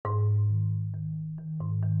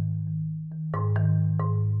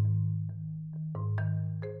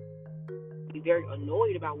actually very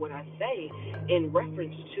annoyed about what I say in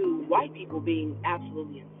reference to white people being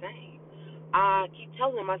absolutely insane. I keep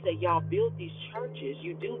telling them, I say, y'all build these churches,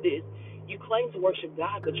 you do this, you claim to worship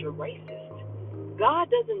God, but you're racist. God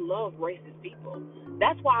doesn't love racist people.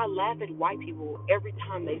 That's why I laugh at white people every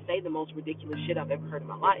time they say the most ridiculous shit I've ever heard in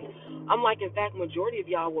my life. I'm like, in fact, majority of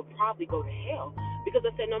y'all will probably go to hell, because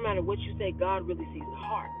I said no matter what you say, God really sees the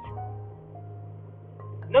heart.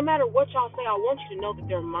 No matter what y'all say, I want you to know that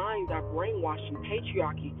their minds are brainwashed in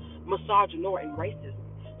patriarchy, misogynoir, and racism.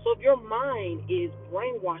 So if your mind is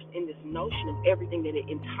brainwashed in this notion of everything that it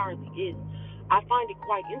entirely is, I find it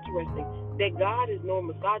quite interesting that God is nor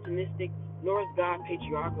misogynistic, nor is God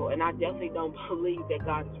patriarchal, and I definitely don't believe that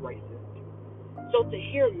God is racist. So to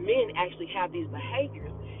hear men actually have these behaviors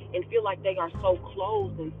and feel like they are so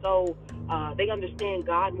closed and so they understand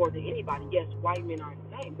God more than anybody. Yes, white men are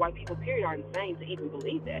insane. White people, period, are insane to even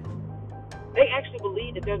believe that. They actually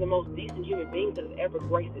believe that they're the most decent human beings that have ever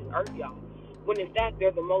graced this earth, y'all. When in fact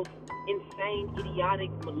they're the most insane, idiotic,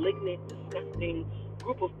 malignant, disgusting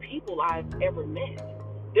group of people I've ever met.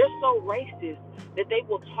 They're so racist that they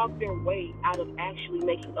will talk their way out of actually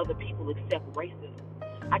making other people accept racism.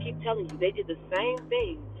 I keep telling you, they did the same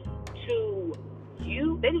thing to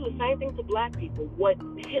you. They did the same thing to black people, what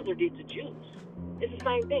Hitler did to Jews. It's the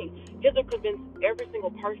same thing. Hitler convinced every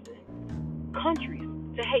single person, countries,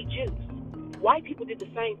 to hate Jews. White people did the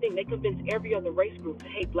same thing. They convinced every other race group to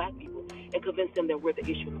hate black people and convinced them that we're the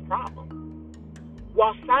issue and the problem,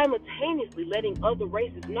 while simultaneously letting other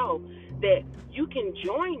races know that you can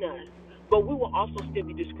join us, but we will also still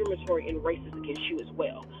be discriminatory and racist against you as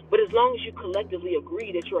well. But as long as you collectively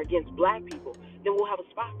agree that you're against black people, then we'll have a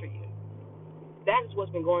spot for you. That is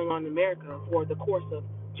what's been going on in America for the course of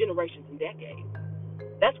generations and decades.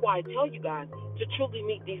 That's why I tell you guys, to truly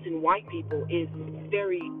meet decent white people is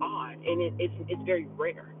very odd, and it's very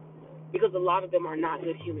rare, because a lot of them are not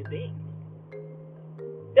good human beings.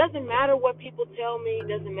 Doesn't matter what people tell me,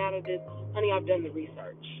 doesn't matter this, honey, I've done the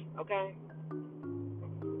research, okay?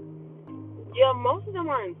 Yeah, most of them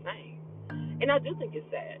are insane. And I do think it's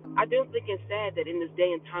sad. I do think it's sad that in this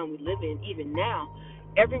day and time we live in, even now,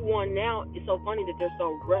 everyone now, it's so funny that they're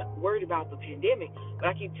so worried about the pandemic, but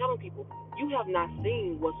I keep telling people, you have not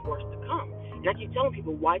seen what's worse to come. And I keep telling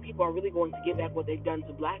people, white people are really going to give back what they've done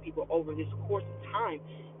to black people over this course of time,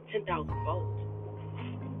 10,000-fold.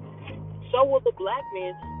 So will the black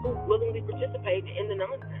men who willingly participate in the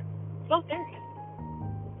nonsense. So serious.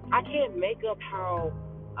 I can't make up how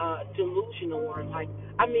delusional or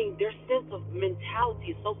their sense of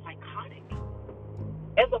mentality is so psychotic.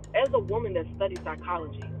 As a woman that studies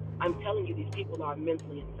psychology, I'm telling you, these people are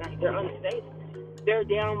mentally insane. They're unstable. They're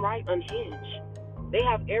downright unhinged. They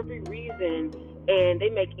have every reason, and they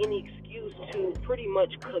make any excuse to pretty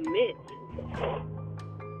much commit.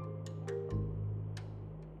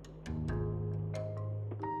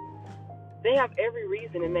 They have every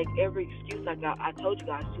reason and make every excuse, like I told you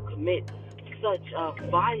guys, to commit such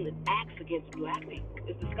violent acts against black people.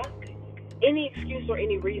 It's disgusting. Any excuse or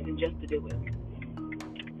any reason just to do it.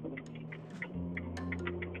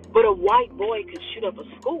 But a white boy could shoot up a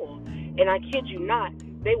school, and I kid you not,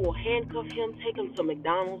 they will handcuff him, take him to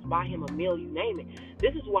McDonald's, buy him a meal, you name it.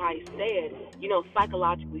 This is why I said,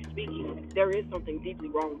 psychologically speaking, there is something deeply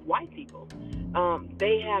wrong with white people.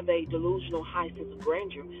 They have a delusional high sense of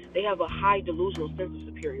grandeur. They have a high delusional sense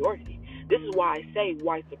of superiority. This is why I say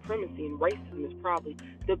white supremacy and racism is probably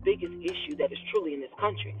the biggest issue that is truly in this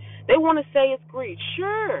country. They want to say it's greed,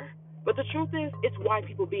 sure, but the truth is, it's white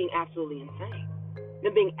people being absolutely insane.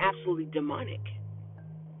 Them being absolutely demonic.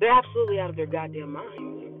 They're absolutely out of their goddamn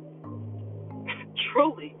minds.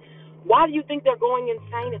 Truly. Why do you think they're going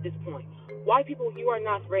insane at this point? White people, you are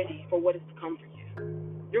not ready for what is to come for you.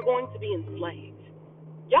 You're going to be enslaved.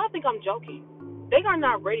 Y'all think I'm joking. They are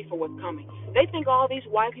not ready for what's coming. They think all these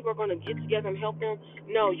white people are going to get together and help them.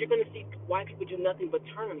 No, you're going to see white people do nothing but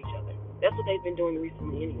turn on each other. That's what they've been doing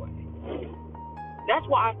recently anyway. That's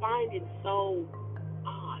why I find it so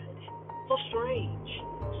odd, so strange,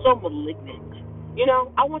 so malignant.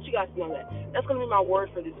 I want you guys to know that. That's going to be my word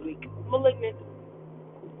for this week. Malignant.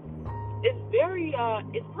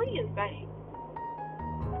 It's pretty insane.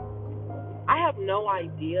 I have no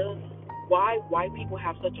idea why white people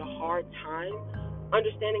have such a hard time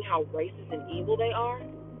understanding how racist and evil they are.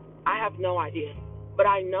 I have no idea. But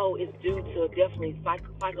I know it's due to definitely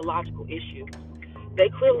psychological issues. They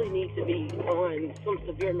clearly need to be on some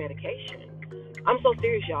severe medication. I'm so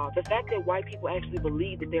serious, y'all. The fact that white people actually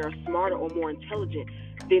believe that they are smarter or more intelligent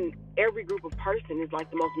than every group of person is like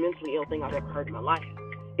the most mentally ill thing I've ever heard in my life.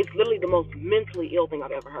 It's literally the most mentally ill thing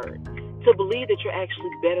I've ever heard. To believe that you're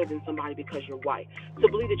actually better than somebody because you're white. To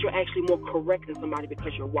believe that you're actually more correct than somebody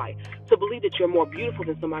because you're white. To believe that you're more beautiful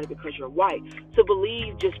than somebody because you're white. To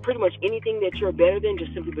believe just pretty much anything that you're better than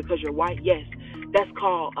just simply because you're white. Yes, that's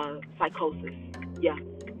called psychosis. Yeah.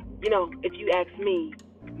 If you ask me,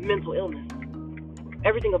 mental illness.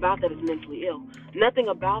 Everything about that is mentally ill. Nothing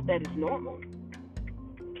about that is normal.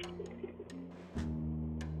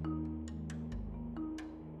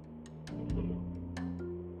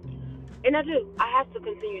 And I have to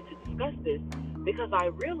continue to discuss this because I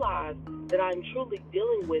realize that I'm truly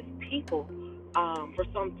dealing with people to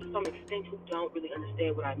some extent who don't really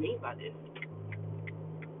understand what I mean by this.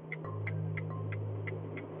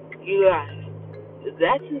 You guys,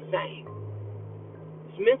 that's insane.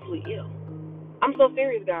 It's mentally ill. I'm so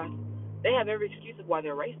serious, guys. They have every excuse of why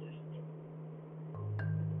they're racist.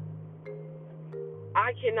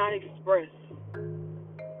 I cannot express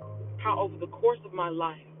how over the course of my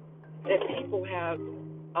life that people have,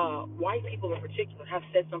 white people in particular, have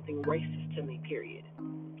said something racist to me, period.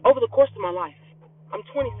 Over the course of my life, I'm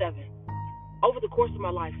 27. Over the course of my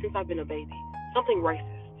life, since I've been a baby, something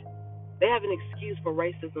racist. They have an excuse for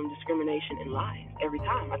racism, discrimination, and lies every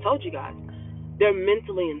time. I told you guys, they're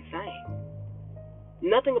mentally insane.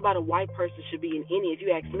 Nothing about a white person should be in any, if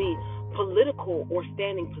you ask me, political or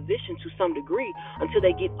standing position to some degree until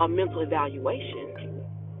they get a mental evaluation.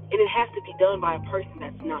 And it has to be done by a person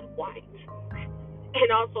that's not white.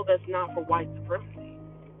 And also that's not for white supremacy.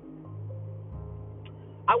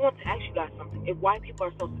 I want to ask you guys something. If white people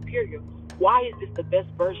are so superior, why is this the best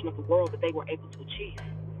version of the world that they were able to achieve?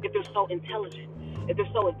 If they're so intelligent, if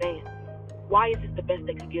they're so advanced, why is this the best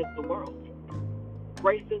they could give the world?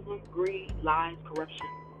 Racism, greed, lies, corruption,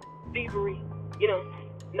 thievery.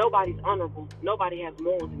 Nobody's honorable. Nobody has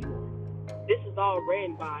morals anymore. This is all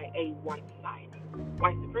ran by a white society,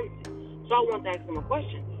 white supremacy. So I want to ask them a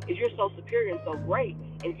question. If you're so superior and so great,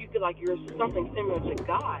 and if you feel like you're something similar to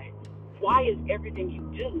God, why is everything you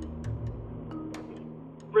do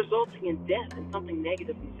resulting in death and something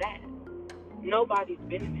negative and sad? Nobody's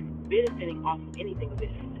benefiting off of anything of this.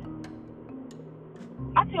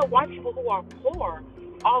 I tell white people who are poor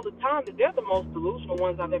all the time that they're the most delusional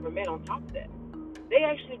ones I've ever met on top of that. They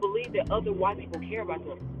actually believe that other white people care about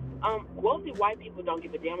them. Wealthy white people don't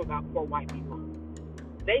give a damn about poor white people.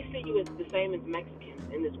 They see you as the same as Mexicans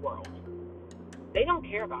in this world. They don't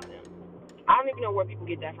care about them. I don't even know where people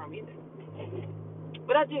get that from either.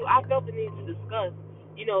 But I felt the need to discuss,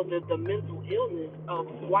 the mental illness of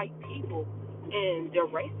white people and their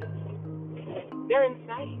racism. They're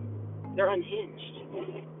insane. They're unhinged.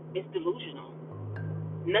 It's delusional.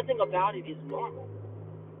 Nothing about it is normal.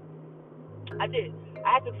 I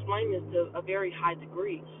had to explain this to a very high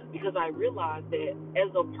degree because I realized that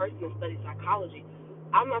as a person that studies psychology,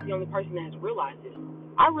 I'm not the only person that has realized this.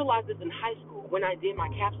 I realized this in high school when I did my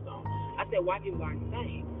capstone. I said white people are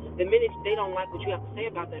insane. The minute they don't like what you have to say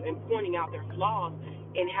about them and pointing out their flaws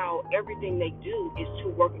and how everything they do is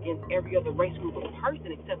to work against every other race group of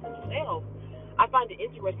person except themselves, I find it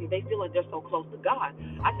interesting they feel like they're so close to God.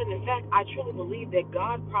 I said, in fact, I truly believe that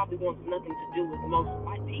God probably wants nothing to do with most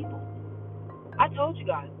white people. I told you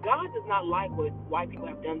guys, God does not like what white people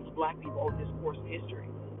have done to black people over this course of history.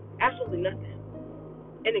 Absolutely nothing.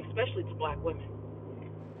 And especially to black women.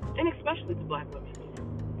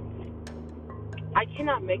 I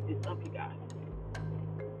cannot make this up, you guys.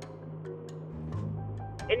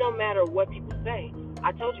 And no matter what people say,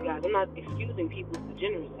 I told you guys, I'm not excusing people's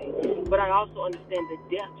degeneracy, but I also understand the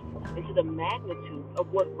depth into the magnitude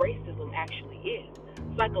of what racism actually is.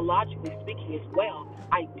 Psychologically speaking as well,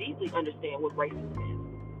 I deeply understand what racism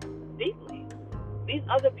is. Deeply. These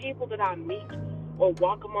other people that I meet or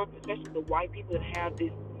walk amongst, especially the white people that have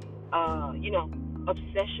this,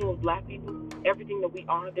 obsession with black people, everything that we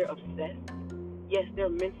are, they're obsessed. Yes, they're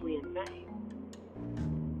mentally insane.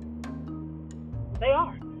 They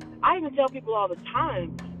are. I even tell people all the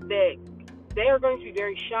time that they are going to be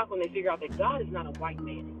very shocked when they figure out that God is not a white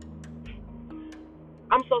man.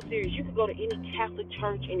 I'm so serious. You could go to any Catholic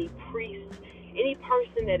church, any priest, any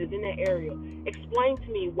person that is in that area. Explain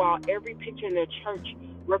to me why every picture in their church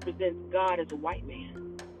represents God as a white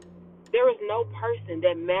man. There is no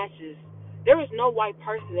white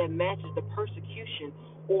person that matches the persecution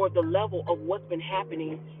or the level of what's been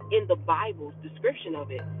happening in the Bible's description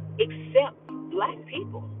of it, except black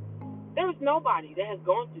people. There is nobody that has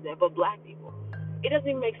gone through that but black people. It doesn't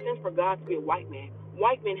even make sense for God to be a white man.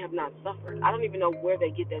 White men have not suffered. I don't even know where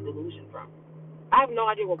they get that delusion from. I have no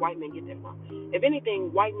idea where white men get that from. If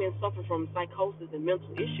anything, white men suffer from psychosis and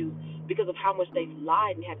mental issues because of how much they've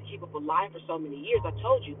lied and had to keep up a lie for so many years. I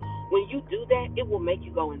told you, when you do that, it will make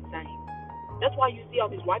you go insane. That's why you see all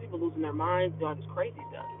these white people losing their minds, doing all this crazy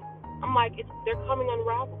stuff. I'm like, they're coming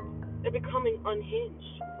unraveled. They're becoming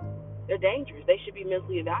unhinged. They're dangerous. They should be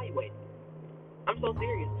mentally evaluated. I'm so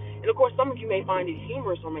serious. And of course, some of you may find it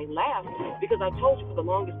humorous or may laugh because I told you for the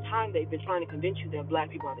longest time they've been trying to convince you that black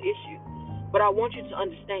people are the issue. But I want you to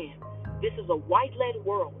understand, this is a white-led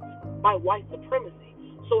world by white supremacy.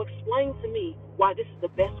 So explain to me why this is the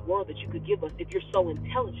best world that you could give us if you're so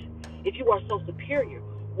intelligent, if you are so superior.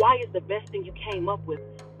 Why is the best thing you came up with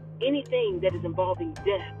anything that is involving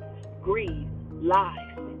death, greed,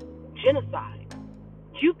 lies, genocide?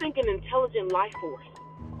 You think an intelligent life force,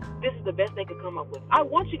 this is the best they could come up with? I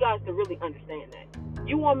want you guys to really understand that.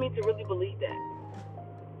 You want me to really believe that?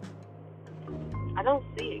 I don't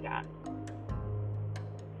see it, guys.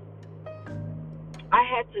 I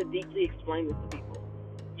had to deeply explain this to people.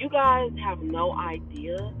 You guys have no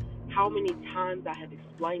idea how many times I have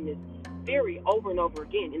explained this theory over and over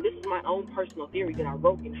again. And this is my own personal theory that I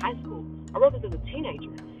wrote in high school. I wrote this as a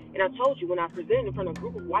teenager. And I told you, when I presented in front of a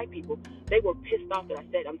group of white people, they were pissed off that I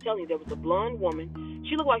said, I'm telling you, there was a blonde woman.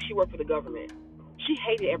 She looked like she worked for the government. She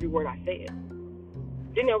hated every word I said.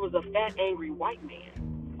 Then there was a fat, angry white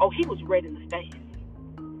man. Oh, he was red in the face.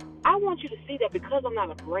 I want you to see that because I'm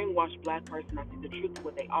not a brainwashed black person, I see the truth of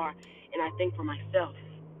what they are, and I think for myself.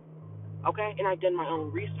 Okay? And I've done my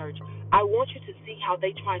own research. I want you to see how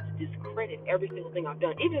they try to discredit every single thing I've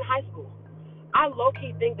done, even in high school. I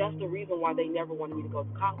low-key think that's the reason why they never wanted me to go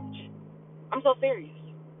to college. I'm so serious.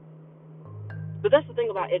 But that's the thing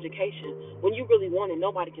about education. When you really want it,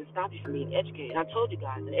 nobody can stop you from being educated. And I told you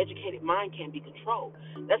guys, an educated mind can't be controlled.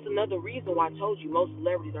 That's another reason why I told you most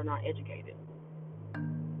celebrities are not educated.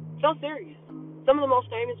 So serious. Some of the most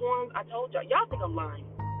famous ones, I told y'all think I'm lying.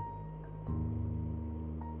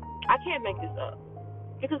 I can't make this up.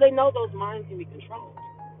 Because they know those minds can be controlled.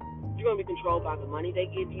 You're going to be controlled by the money they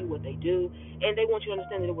give you, what they do, and they want you to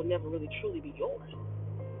understand that it will never really truly be yours.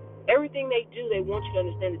 Everything they do, they want you to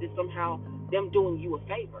understand that it's somehow them doing you a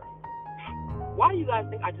favor. Why do you guys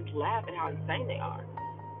think I just laugh at how insane they are?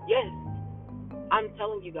 Yes, I'm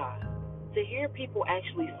telling you guys, to hear people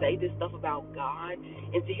actually say this stuff about God,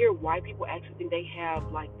 and to hear white people actually think they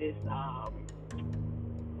have like this,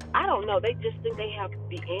 I don't know, they just think they have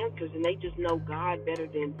the answers and they just know God better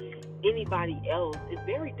than anybody else. It's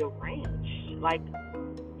very deranged. Like,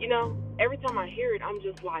 you know, every time I hear it, I'm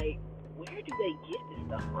just like, where do they get this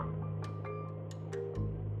stuff from?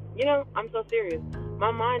 You know, I'm so serious.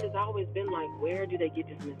 My mind has always been like, where do they get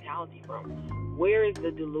this mentality from? Where is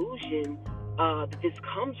the delusion that this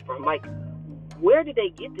comes from? Like, where do they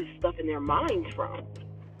get this stuff in their minds from?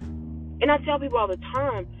 And I tell people all the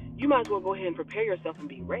time, you might as well go ahead and prepare yourself and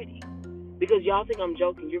be ready. Because y'all think I'm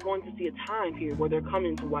joking. You're going to see a time period where they're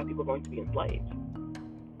coming to white people are going to be enslaved.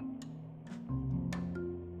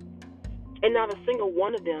 And not a single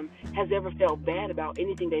one of them has ever felt bad about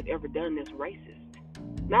anything they've ever done that's racist.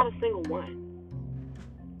 Not a single one.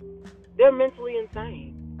 They're mentally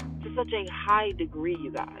insane. To such a high degree,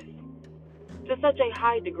 you guys. To such a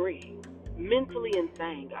high degree. Mentally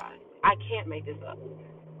insane, guys. I can't make this up.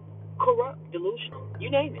 Corrupt, delusional, you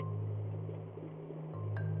name it.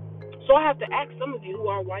 So I have to ask some of you who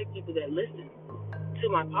are white people that listen to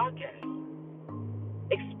my podcast,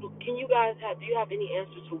 do you have any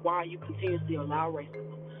answers to why you continuously allow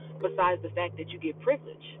racism, besides the fact that you get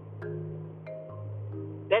privilege?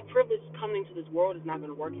 That privilege coming to this world is not going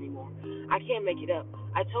to work anymore. I can't make it up.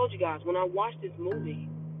 I told you guys, when I watched this movie,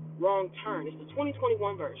 Wrong Turn, it's the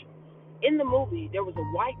 2021 version. In the movie, there was a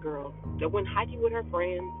white girl that went hiking with her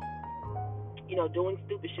friends, you know, doing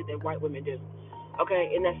stupid shit that white women do.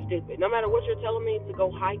 Okay, and that's stupid. No matter what you're telling me, to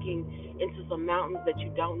go hiking into some mountains that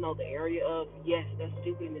you don't know the area of, yes, that's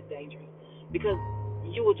stupid and it's dangerous. Because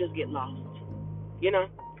you will just get lost, you know?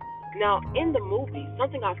 Now, in the movie,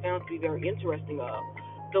 something I found to be very interesting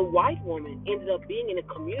the white woman ended up being in a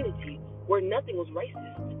community where nothing was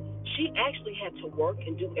racist. She actually had to work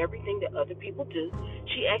and do everything that other people do.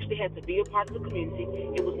 She actually had to be a part of the community.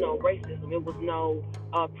 It was no racism. It was no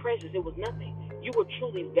prejudice. It was nothing. You were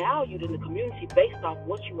truly valued in the community based off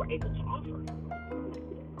what you were able to offer.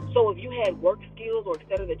 So if you had work skills or et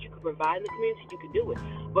cetera that you could provide in the community, you could do it.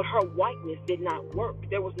 But her whiteness did not work.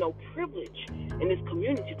 There was no privilege in this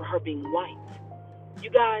community for her being white. You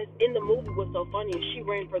guys, in the movie, what's so funny is she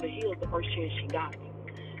ran for the hills the first chance she got.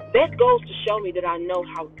 That goes to show me that I know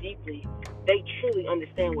how deeply they truly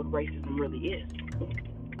understand what racism really is.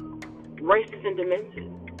 Racist and demented.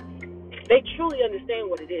 They truly understand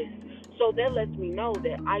what it is. So that lets me know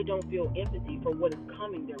that I don't feel empathy for what is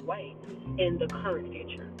coming their way in the current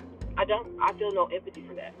future. I don't. I feel no empathy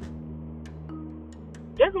for that.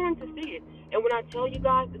 They're going to see it. And when I tell you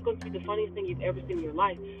guys, it's going to be the funniest thing you've ever seen in your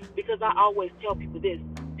life, because I always tell people this.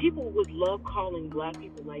 People would love calling black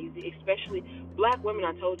people lazy, especially black women.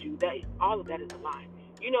 I told you that all of that is a lie.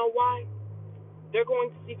 You know why? They're going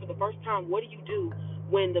to see for the first time, what do you do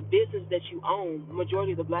when the business that you own,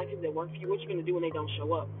 majority of the black people that work for you, what you're going to do when they don't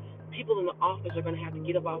show up? People in the office are going to have to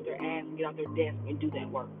get up off their ass and get off their desk and do that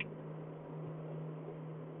work.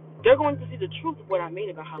 They're going to see the truth of what I mean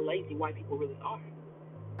about how lazy white people really are.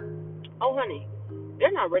 Oh, honey,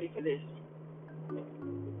 they're not ready for this.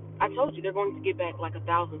 I told you they're going to get back like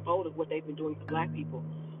 1,000-fold of what they've been doing to black people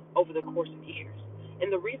over the course of years.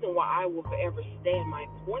 And the reason why I will forever stand my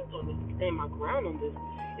points on this and stand my ground on this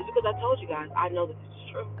is because I told you guys, I know that this is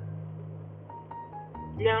true.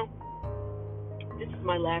 Now, this is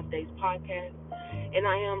my last day's podcast, and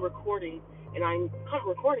I am recording, and I'm kind of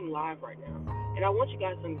recording live right now. And I want you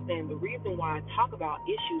guys to understand the reason why I talk about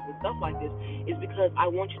issues and stuff like this is because I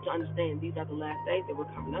want you to understand these are the last days that we're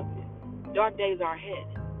coming up in. Dark days are ahead.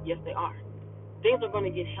 Yes, they are. Things are going to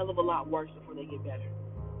get hell of a lot worse before they get better.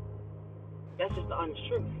 That's just the honest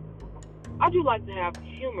truth. I do like to have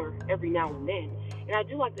humor every now and then, and I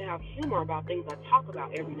do like to have humor about things I talk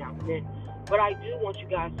about every now and then, but I do want you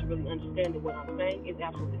guys to really understand that what I'm saying is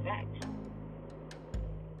absolutely fact.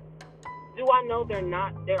 Do I know there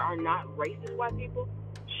are not racist white people?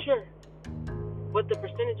 Sure. But the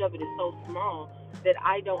percentage of it is so small that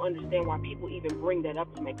I don't understand why people even bring that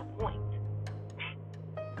up to make a point.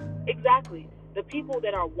 Exactly. The people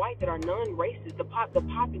that are white, that are non-racist, the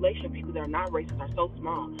population of people that are not racist are so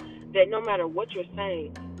small that no matter what you're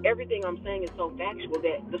saying, everything I'm saying is so factual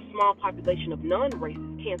that the small population of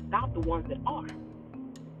non-racists can't stop the ones that are.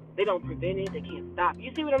 They don't prevent it. They can't stop.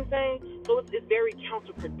 You see what I'm saying? So it's very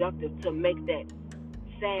counterproductive to make that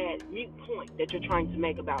sad, mute point that you're trying to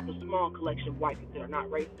make about the small collection of white people that are not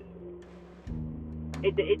racist.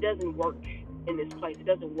 It doesn't work in this place. It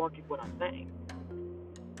doesn't work is what I'm saying.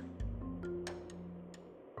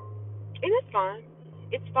 And it's fine.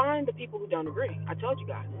 It's fine the people who don't agree. I told you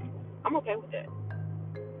guys. I'm okay with that.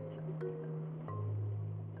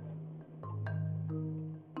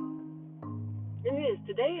 It is.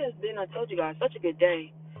 Today has been, I told you guys, such a good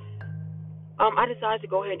day. I decided to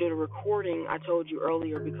go ahead and do the recording I told you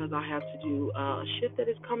earlier because I have to do a shift that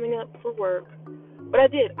is coming up for work. But I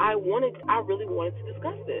did. I really wanted to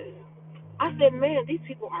discuss this. I said, man, these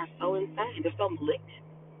people are so insane. They're so malignant.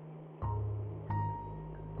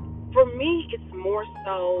 For me, it's more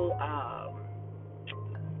so,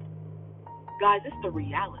 guys, it's the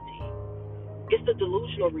reality. It's the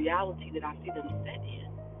delusional reality that I see them set in.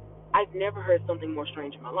 I've never heard something more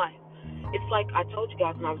strange in my life. It's like I told you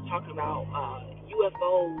guys when I was talking about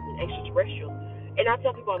UFOs and extraterrestrials, and I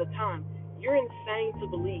tell people all the time, you're insane to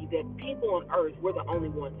believe that people on Earth, we're the only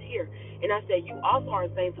ones here. And I said, you also are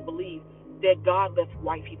insane to believe that God left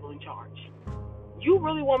white people in charge. You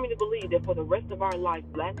really want me to believe that for the rest of our life,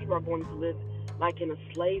 black people are going to live like in a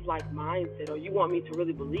slave-like mindset, or you want me to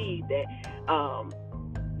really believe that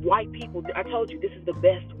white people, I told you, this is the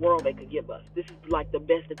best world they could give us. This is like the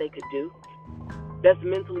best that they could do. That's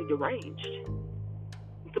mentally deranged.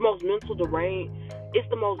 It's the most it's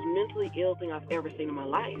the most mentally ill thing I've ever seen in my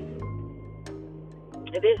life.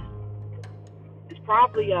 It is. It's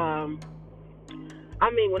probably,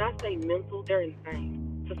 when I say mental, they're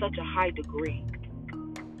insane to such a high degree.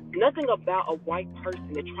 Nothing about a white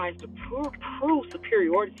person that tries to prove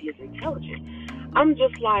superiority is intelligent. I'm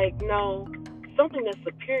just like, no, something that's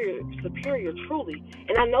superior truly.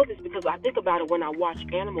 And I know this because I think about it when I watch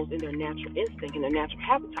animals in their natural instinct, in their natural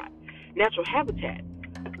habitat.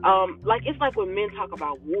 It's like when men talk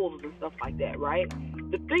about wolves and stuff like that, right?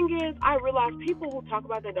 The thing is, I realize people who talk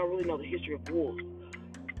about that don't really know the history of wolves.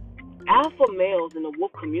 Alpha males in the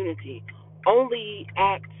wolf community only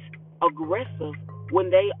act aggressive when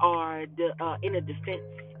they are in a defense,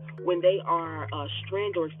 when they are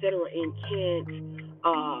stranded or etc. and can't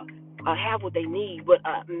have what they need. But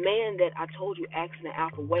a man that I told you acts in an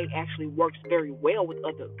alpha way actually works very well with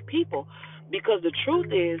other people, because the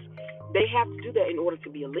truth is they have to do that in order to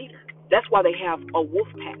be a leader. That's why they have a wolf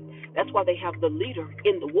pack. That's why they have the leader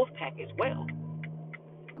in the wolf pack as well.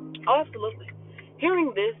 Oh, absolutely.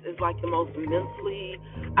 Hearing this is like the most mentally,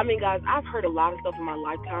 guys, I've heard a lot of stuff in my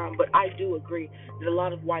lifetime, but I do agree that a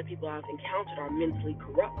lot of white people I've encountered are mentally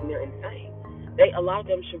corrupt and they're insane. A lot of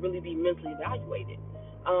them should really be mentally evaluated.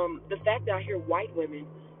 The fact that I hear white women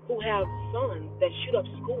who have sons that shoot up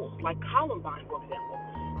schools, like Columbine, for example,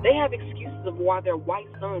 they have excuses of why their white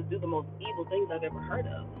sons do the most evil things I've ever heard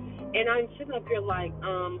of. And I'm sitting up here like,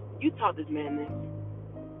 you taught this man this.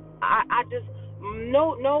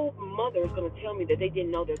 No mother is going to tell me that they didn't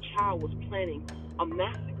know their child was planning a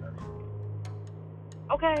massacre.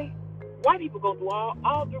 Okay? White people go through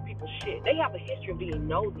all through people's shit. They have a history of being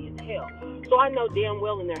nosy as hell. So I know damn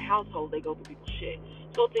well in their household they go through people's shit.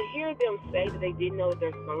 So to hear them say that they didn't know that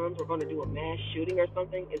their sons were going to do a mass shooting or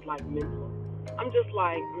something is like mental. I'm just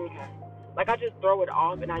like, okay. Like I just throw it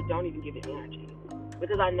off and I don't even give it energy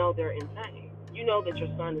because I know they're insane. You know that your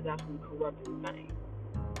son is absolutely corrupt and insane.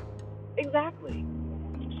 Exactly.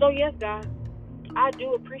 So yes, guys, I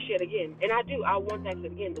do appreciate again, and I want to ask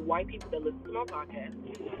again, the white people that listen to my podcast,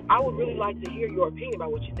 I would really like to hear your opinion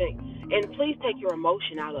about what you think. And please take your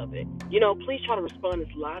emotion out of it. Please try to respond as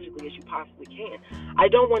logically as you possibly can. I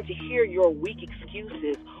don't want to hear your weak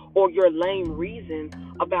excuses or your lame reasons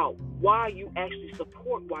about why you actually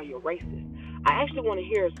support why you're racist. I actually want to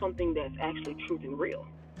hear something that's actually truth and real.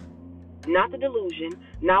 Not the delusion,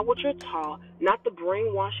 not what you're taught, not the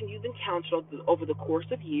brainwashing you've encountered over the course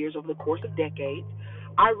of years, over the course of decades.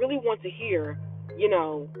 I really want to hear,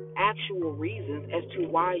 actual reasons as to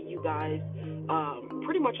why you guys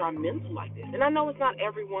pretty much are mental like this. And I know it's not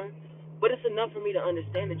everyone, but it's enough for me to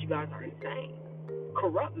understand that you guys are insane,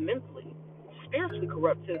 corrupt mentally, spiritually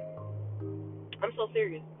corrupt too. I'm so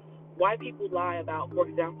serious. White people lie about, for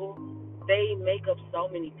example, they make up so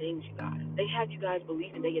many things, you guys. They have you guys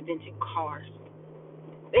believing they invented cars.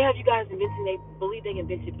 They have you guys they believe they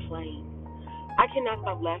invented planes. I cannot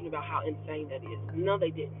stop laughing about how insane that is. No,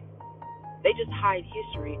 they didn't. They just hide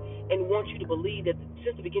history and want you to believe that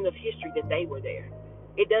since the beginning of history that they were there.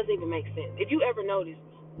 It doesn't even make sense. If you ever notice,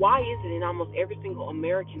 why is it in almost every single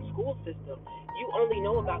American school system, you only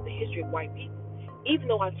know about the history of white people? Even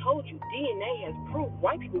though I told you, DNA has proved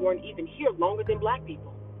white people weren't even here longer than black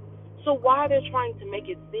people. So why they're trying to make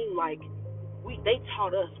it seem like they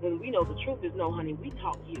taught us when we know the truth is no, honey, we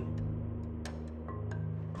taught you.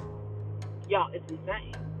 Y'all, it's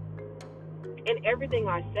insane. And everything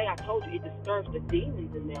I say, I told you, it disturbs the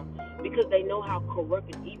demons in them because they know how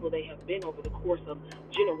corrupt and evil they have been over the course of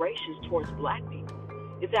generations towards black people.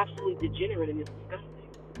 It's absolutely degenerate and it's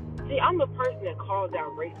disgusting. See, I'm the person that calls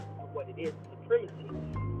out racism for what it is, supremacy.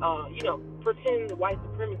 Pretend the white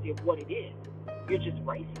supremacy of what it is. You're just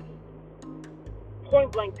racist.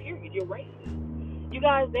 Point blank period, you're racist. You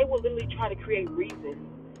guys, they will literally try to create reasons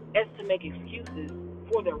as to make excuses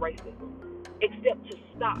for their racism, except to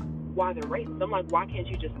stop why they're racist. I'm like, why can't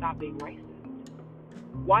you just stop being racist?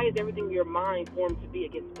 Why is everything in your mind formed to be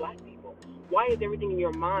against black people? Why is everything in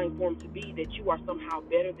your mind formed to be that you are somehow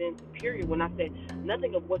better than superior when I said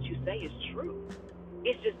nothing of what you say is true?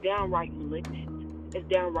 It's just downright malignant. It's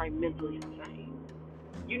downright mentally insane.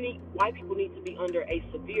 White people need to be under a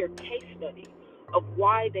severe case study of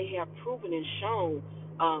why they have proven and shown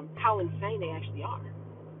how insane they actually are.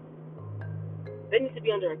 They need to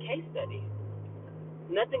be under a case study.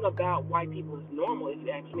 Nothing about white people is normal, if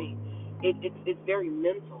you ask me. It's very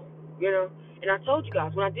mental, And I told you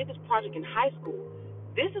guys, when I did this project in high school,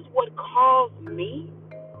 this is what caused me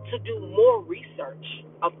to do more research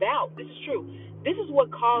about, this is true, this is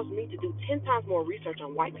what caused me to do 10 times more research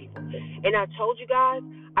on white people. And I told you guys,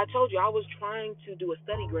 I was trying to do a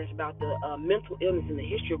study grant about the mental illness in the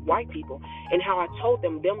history of white people, and how I told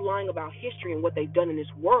them lying about history and what they've done in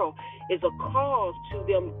this world is a cause to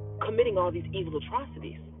them committing all these evil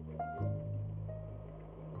atrocities.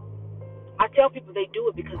 I tell people they do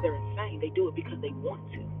it because they're insane. They do it because they want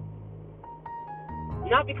to.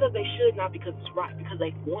 Not because they should, not because it's right, because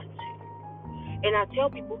they want to. And I tell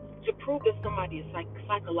people to prove that somebody is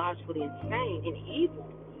psychologically insane and evil,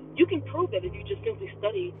 you can prove that if you just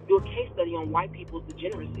simply do a case study on white people's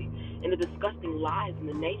degeneracy and the disgusting lies and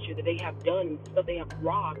the nature that they have done and stuff they have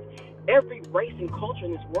robbed every race and culture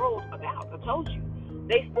in this world about. I told you.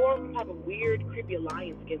 They formed some type of weird, creepy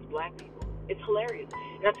alliance against black people. It's hilarious.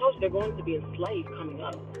 And I told you they're going to be enslaved coming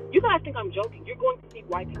up. You guys think I'm joking. You're going to see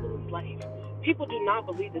white people enslaved. People do not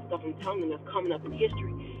believe this stuff I'm telling them that's coming up in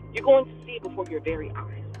history. You're going to see it before your very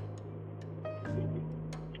eyes.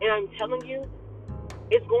 And I'm telling you,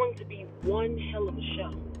 it's going to be one hell of a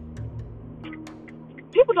show.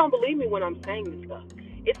 People don't believe me when I'm saying this stuff.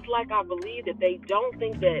 It's like I believe that they don't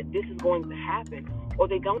think that this is going to happen, or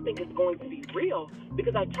they don't think it's going to be real,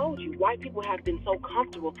 because I told you, white people have been so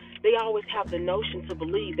comfortable, they always have the notion to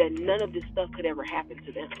believe that none of this stuff could ever happen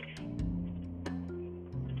to them.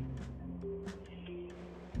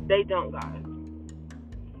 They don't, guys.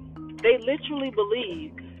 They literally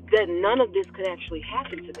believe that none of this could actually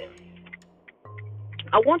happen to them.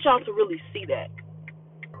 I want y'all to really see that.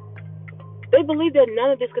 They believe that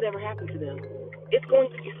none of this could ever happen to them. It's going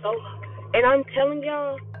to be so... And I'm telling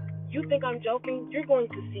y'all, you think I'm joking? You're going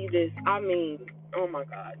to see this. I mean, oh my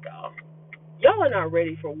God, y'all. Y'all are not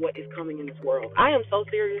ready for what is coming in this world. I am so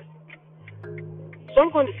serious. So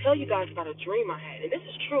I'm going to tell you guys about a dream I had, and this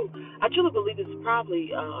is true. I truly believe this is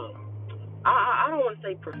probably, I don't want to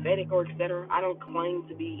say prophetic or etc. I don't claim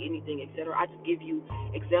to be anything etc. I just give you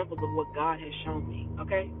examples of what God has shown me.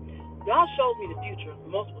 Okay, God shows me the future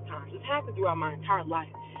multiple times. It's happened throughout my entire life,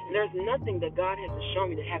 and there's nothing that God hasn't shown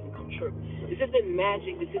me that hasn't come true. This isn't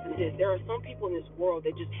magic. This isn't this. There are some people in this world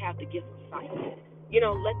that just have the gift of sight.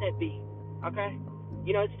 Let that be. Okay,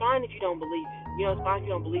 it's fine if you don't believe it. It's fine if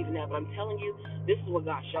you don't believe in that, but I'm telling you, this is what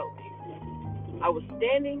God showed me. I was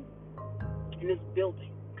standing in this building,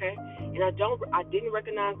 okay? And I didn't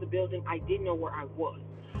recognize the building. I didn't know where I was.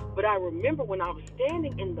 But I remember when I was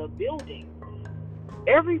standing in the building,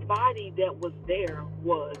 everybody that was there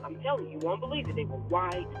was, I'm telling you, you won't believe it, they were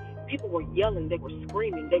white. People were yelling, they were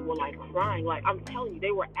screaming, they were like crying. Like, I'm telling you,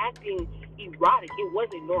 they were acting erotic. It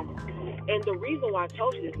wasn't normal. And the reason why I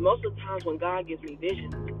told you this, most of the times when God gives me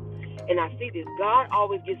visions, and I see this, God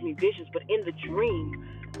always gives me visions, but in the dream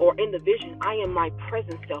or in the vision, I am my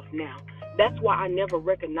present self now. That's why I never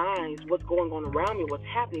recognize what's going on around me, what's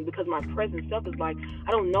happening, because my present self is like,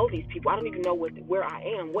 I don't know these people. I don't even know where I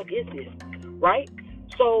am. What is this, right?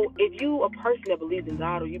 So if you a person that believes in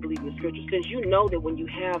God or you believe in the spiritual sense, you know that when you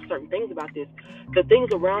have certain things about this, the things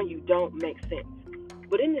around you don't make sense.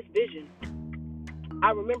 But in this vision,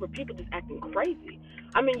 I remember people just acting crazy.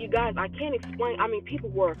 I mean, you guys, I can't explain. I mean, people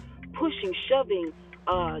were pushing, shoving,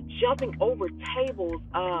 jumping over tables.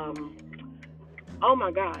 Oh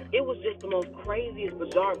my God, it was just the most craziest,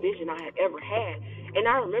 bizarre vision I had ever had. And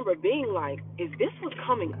I remember being like, if this was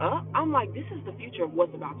coming up, I'm like, this is the future of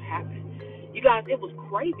what's about to happen. You guys, it was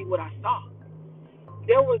crazy what I saw.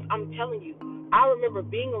 I'm telling you, I remember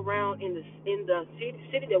being around in the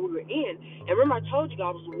city that we were in. And remember I told you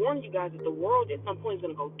guys, I was warning you guys that the world at some point is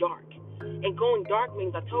going to go dark. And going dark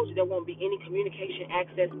means, I told you, there won't be any communication,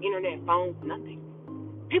 access, internet, phones, nothing.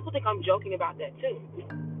 People think I'm joking about that too.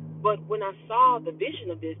 But when I saw the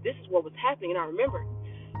vision of this is what was happening. And I remember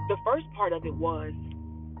the first part of it was,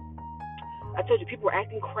 I told you, people were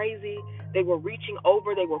acting crazy. They were reaching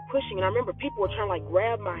over. They were pushing. And I remember people were trying to, like,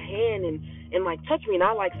 grab my hand and like, touch me. And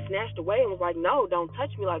I, like, snatched away and was like, no, don't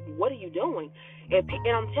touch me. Like, what are you doing? And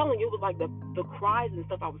I'm telling you, it was like the cries and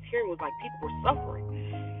stuff I was hearing was like people were suffering.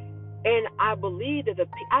 And I believe that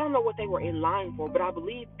I don't know what they were in line for, but I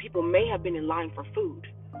believe people may have been in line for food.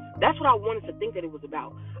 That's what I wanted to think that it was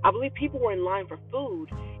about. I believe people were in line for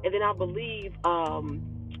food. And then I believe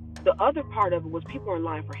the other part of it was people were in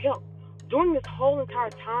line for help. During this whole entire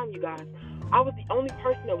time, you guys, I was the only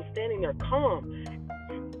person that was standing there calm.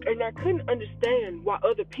 And I couldn't understand why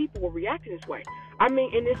other people were reacting this way. I mean,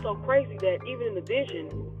 and it's so crazy that even in the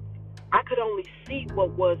vision, I could only see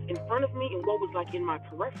what was in front of me and what was like in my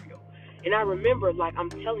peripheral. And I remember, like, I'm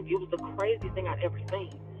telling you, it was the craziest thing I'd ever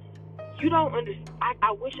seen. You don't understand.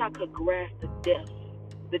 I wish I could grasp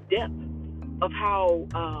the depth of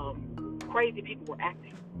how crazy people were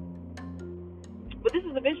acting. But this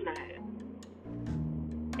is the vision I had.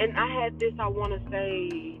 And I had this, I want to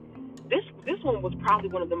say, this one was probably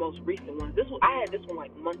one of the most recent ones. I had this one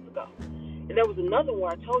like months ago. And there was another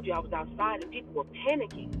one I told you I was outside and people were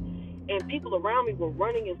panicking. And people around me were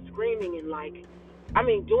running and screaming and, like, I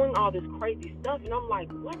mean, doing all this crazy stuff. And I'm like,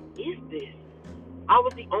 what is this? I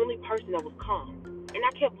was the only person that was calm. And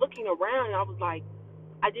I kept looking around and I was like,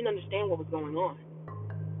 I didn't understand what was going on.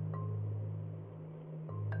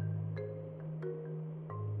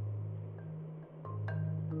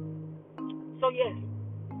 So yes,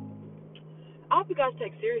 I hope you guys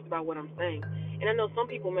take serious about what I'm saying. And I know some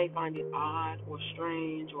people may find it odd or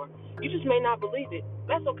strange, or you just may not believe it.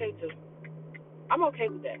 That's okay too. I'm okay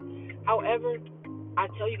with that. However, I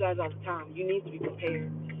tell you guys all the time, you need to be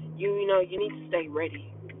prepared. You need to stay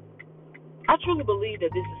ready. I truly believe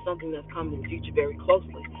that this is something that's coming in the future very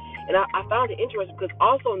closely. And I found it interesting because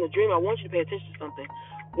also in the dream, I want you to pay attention to something.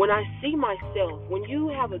 When I see myself, when you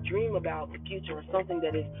have a dream about the future or something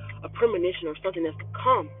that is a premonition or something that's to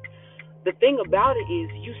come, the thing about it is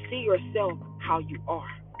you see yourself how you are.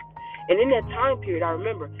 And in that time period, I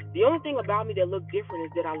remember the only thing about me that looked different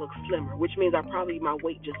is that I looked slimmer, which means my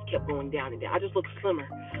weight just kept going down and down. I just looked slimmer.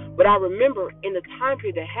 But I remember in the time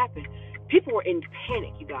period that happened, people were in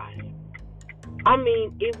panic, you guys. I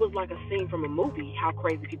mean, it was like a scene from a movie, how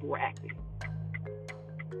crazy people were acting.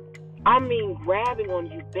 I mean, grabbing on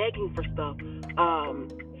you, begging for stuff,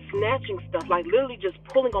 snatching stuff, like literally just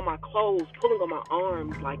pulling on my clothes, pulling on my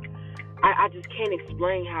arms. Like, I just can't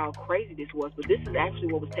explain how crazy this was, but this is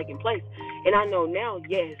actually what was taking place. And I know now,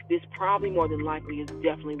 yes, this probably more than likely is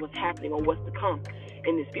definitely what's happening or what's to come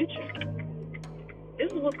in this future.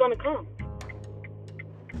 This is what's going to come.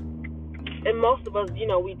 And most of us, we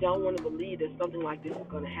don't want to believe that something like this is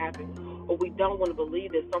going to happen or we don't want to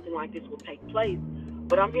believe that something like this will take place.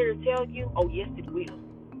 But I'm here to tell you, oh yes it will.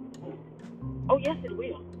 Oh yes it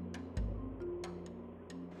will.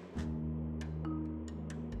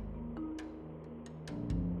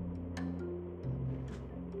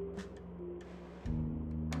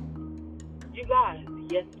 You guys,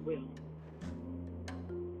 yes it will.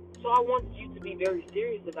 So I want you to be very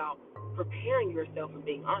serious about preparing yourself and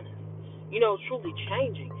being honest. Truly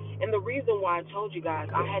changing. And the reason why I told you guys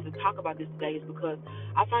I had to talk about this today is because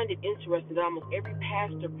I find it interesting that almost every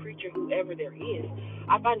pastor, preacher, whoever there is,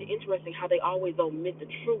 I find it interesting how they always omit the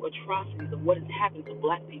true atrocities of what has happened to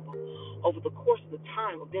black people over the course of the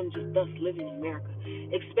time of them just thus living in America,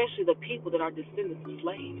 especially the people that are descendants of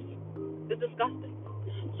slaves. It's disgusting.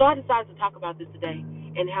 So I decided to talk about this today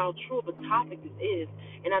and how true of a topic this is.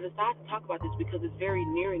 And I decided to talk about this because it's very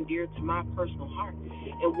near and dear to my personal heart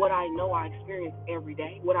and what I know I experience every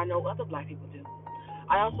day, what I know other black people do.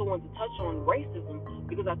 I also want to touch on racism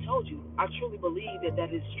because I told you, I truly believe that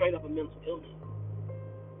that is straight up a mental illness.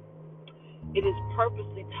 It is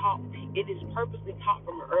purposely taught. It is purposely taught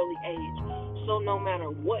from an early age. So no matter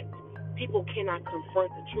what, people cannot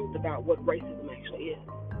confront the truth about what racism actually is.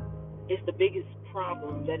 It's the biggest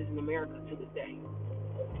problem that is in America to this day.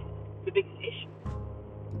 The biggest issue.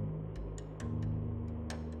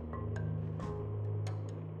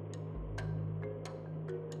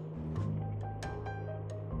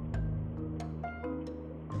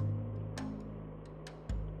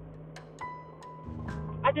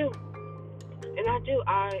 I do. And I do.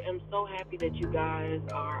 I am so happy that you guys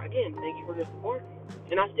are, again, thank you for your support.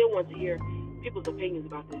 And I still want to hear people's opinions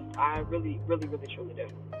about this. I really, really, really, truly do.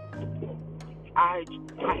 I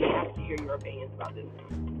have to hear your opinions about this.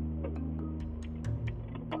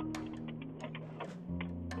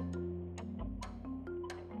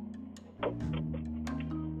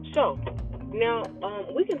 So, now,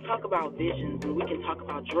 we can talk about visions and we can talk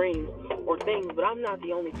about dreams or things, but I'm not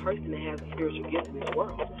the only person that has a spiritual gift in this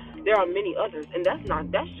world. There are many others, and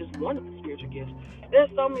that's just one of the spiritual gifts. There are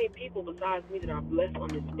so many people besides me that are blessed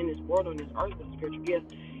in this world, on this earth, with spiritual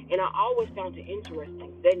gifts, and I always found it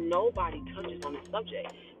interesting that nobody touches on this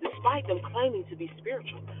subject, despite them claiming to be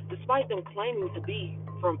spiritual, despite them claiming to be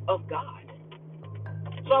of God.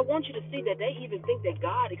 So I want you to see that they even think that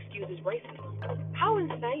God excuses racism. How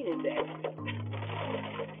insane is that?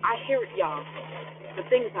 I hear it, y'all. The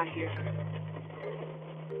things I hear.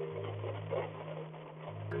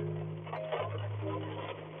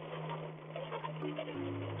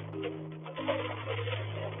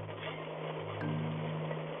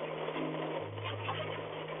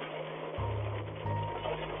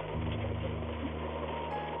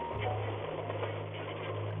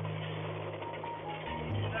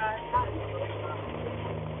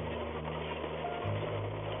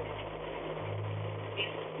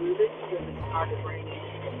 It's literally started raining.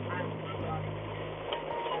 I'm so sorry.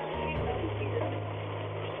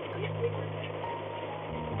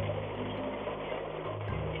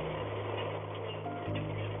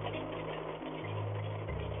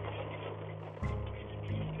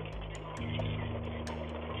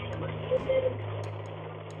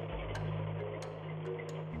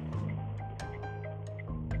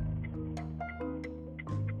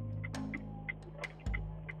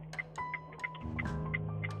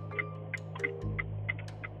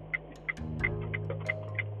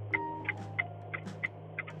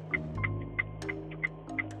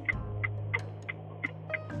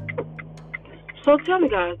 So tell me,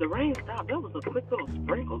 guys, the rain stopped. That was a quick little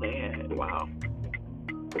sprinkle they had. Wow.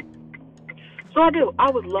 So I do. I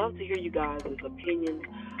would love to hear you guys' opinions.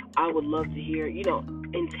 I would love to hear,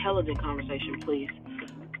 intelligent conversation, please.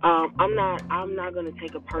 I'm not gonna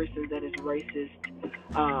take a person that is racist.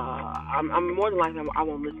 I'm more than likely I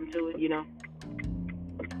won't listen to it.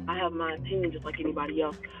 I have my opinion just like anybody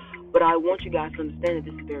else, but I want you guys to understand that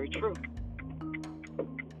this is very true.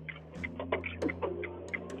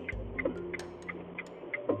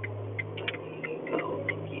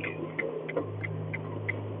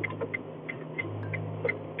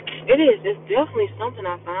 It is. It's definitely something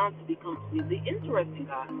I found to be completely interesting,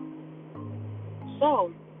 guys.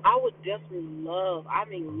 So I would definitely love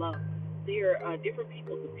to hear different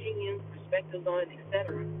people's opinions, perspectives on it,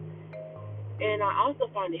 etc. And I also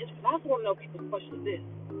find it interesting. I also want to know people's question is this: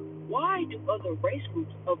 why do other race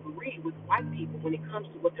groups agree with white people when it comes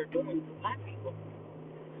to what they're doing to black people?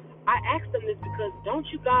 I ask them this because don't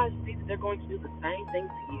you guys see that they're going to do the same thing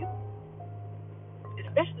to you?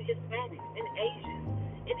 Especially Hispanics and Asians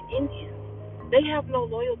and Indians. They have no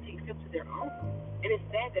loyalty except to their own. And it's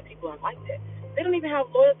sad that people are like that. They don't even have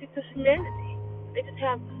loyalty to humanity. They just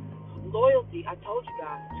have loyalty, I told you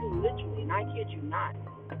guys, to literally, and I kid you not,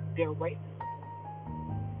 they're racist.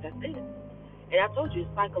 That's it. And I told you,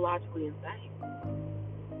 it's psychologically insane.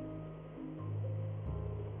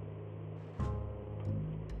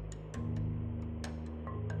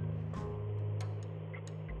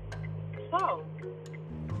 So,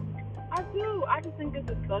 I just think this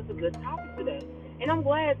is such a good topic today. And I'm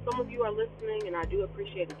glad some of you are listening, and I do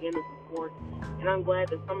appreciate, again, the support. And I'm glad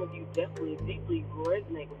that some of you definitely deeply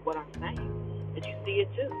resonate with what I'm saying, that you see it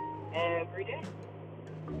too, every day.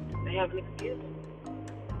 They have an excuse.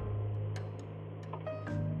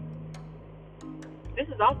 This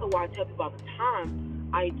is also why I tell people all the time,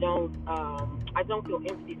 I don't feel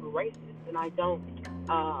empathy for racists, and I don't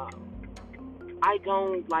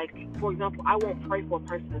like, for example, I won't pray for a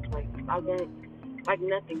person that's racist. I won't, like,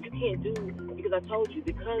 nothing. You can't do, because I told you,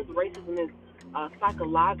 because racism is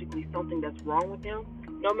psychologically something that's wrong with them,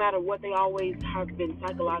 no matter what, they always have been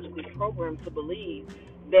psychologically programmed to believe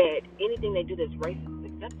that anything they do that's racist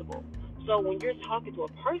is acceptable. So when you're talking to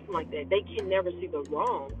a person like that, they can never see the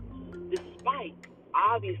wrong, despite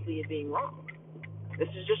obviously it being wrong. This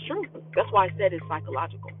is just true. That's why I said it's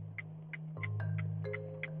psychological.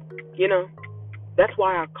 You know, that's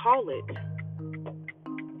why I call it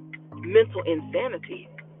mental insanity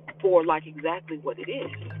for, like, exactly what it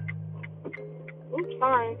is. Oops,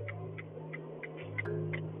 sorry.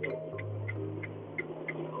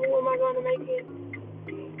 Oh, am I going to make it?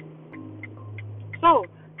 So,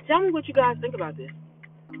 tell me what you guys think about this.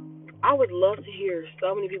 I would love to hear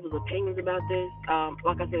so many people's opinions about this.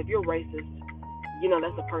 Like I said, if you're racist,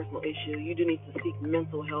 that's a personal issue. You do need to seek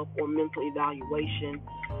mental help or mental evaluation.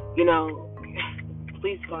 You know,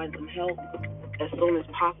 please find some help as soon as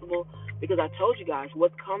possible, because I told you guys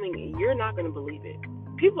what's coming, you're not going to believe it.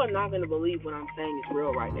 People are not going to believe what I'm saying is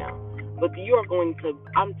real right now. But you are going to,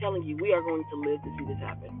 I'm telling you, we are going to live to see this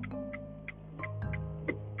happen.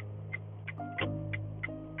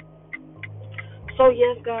 So,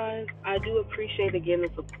 yes, guys, I do appreciate, again, the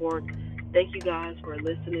support. Thank you guys for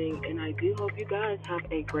listening, and I do hope you guys have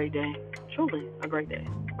a great day. Truly, a great day.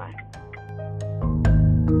 Bye.